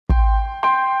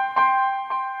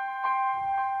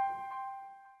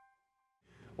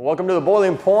Welcome to the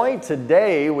Boiling Point.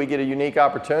 Today we get a unique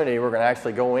opportunity. We're going to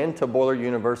actually go into Boiler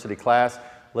University class,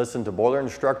 listen to boiler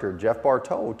instructor Jeff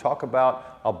Barto talk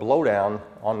about a blowdown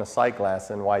on the sight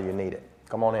glass and why you need it.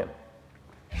 Come on in.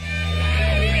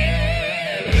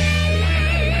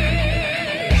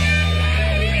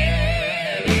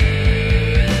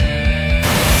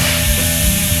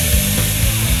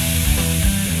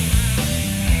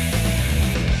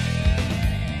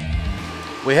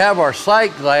 We have our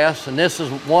sight glass, and this is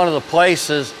one of the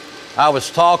places I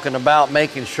was talking about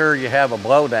making sure you have a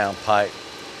blowdown pipe,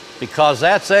 because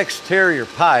that's exterior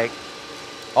pipe.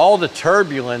 All the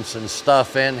turbulence and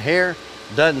stuff in here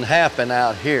doesn't happen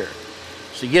out here.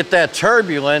 So you get that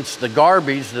turbulence, the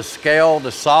garbage, the scale,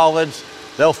 the solids,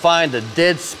 they'll find a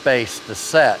dead space to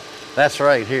set. That's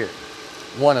right here,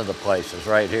 one of the places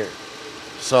right here.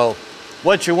 So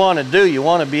what you want to do, you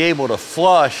want to be able to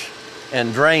flush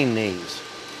and drain these.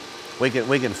 We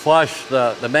can flush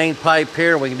the main pipe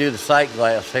here, we can do the sight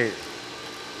glass here.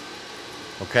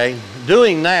 Okay,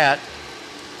 doing that,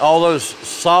 all those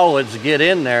solids get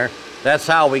in there. That's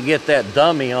how we get that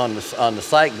dummy on the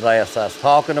sight glass I was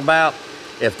talking about.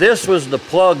 If this was to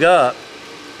plug up,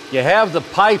 you have the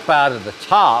pipe out of the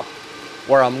top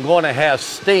where I'm going to have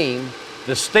steam.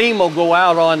 The steam will go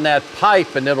out on that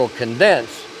pipe and it'll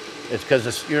condense. It's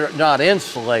because you're not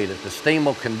insulated. The steam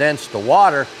will condense the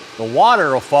water. The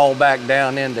water will fall back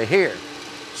down into here.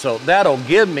 So that'll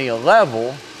give me a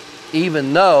level,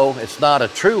 even though it's not a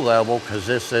true level because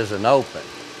this isn't open.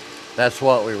 That's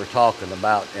what we were talking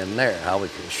about in there, how we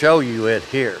can show you it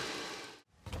here.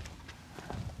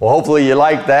 Well, hopefully you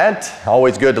like that.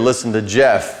 Always good to listen to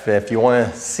Jeff. If you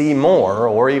want to see more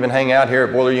or even hang out here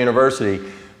at Boiler University,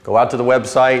 go out to the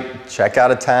website, check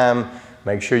out a time,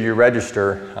 make sure you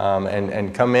register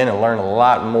and come in and learn a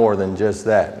lot more than just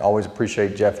that. Always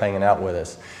appreciate Jeff hanging out with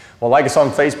us. Well, like us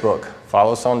on Facebook,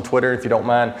 follow us on Twitter if you don't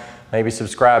mind, maybe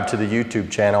subscribe to the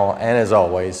YouTube channel, and as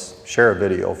always, share a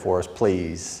video for us,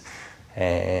 please.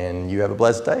 And you have a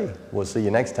blessed day. We'll see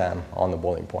you next time on The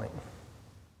Boiling Point.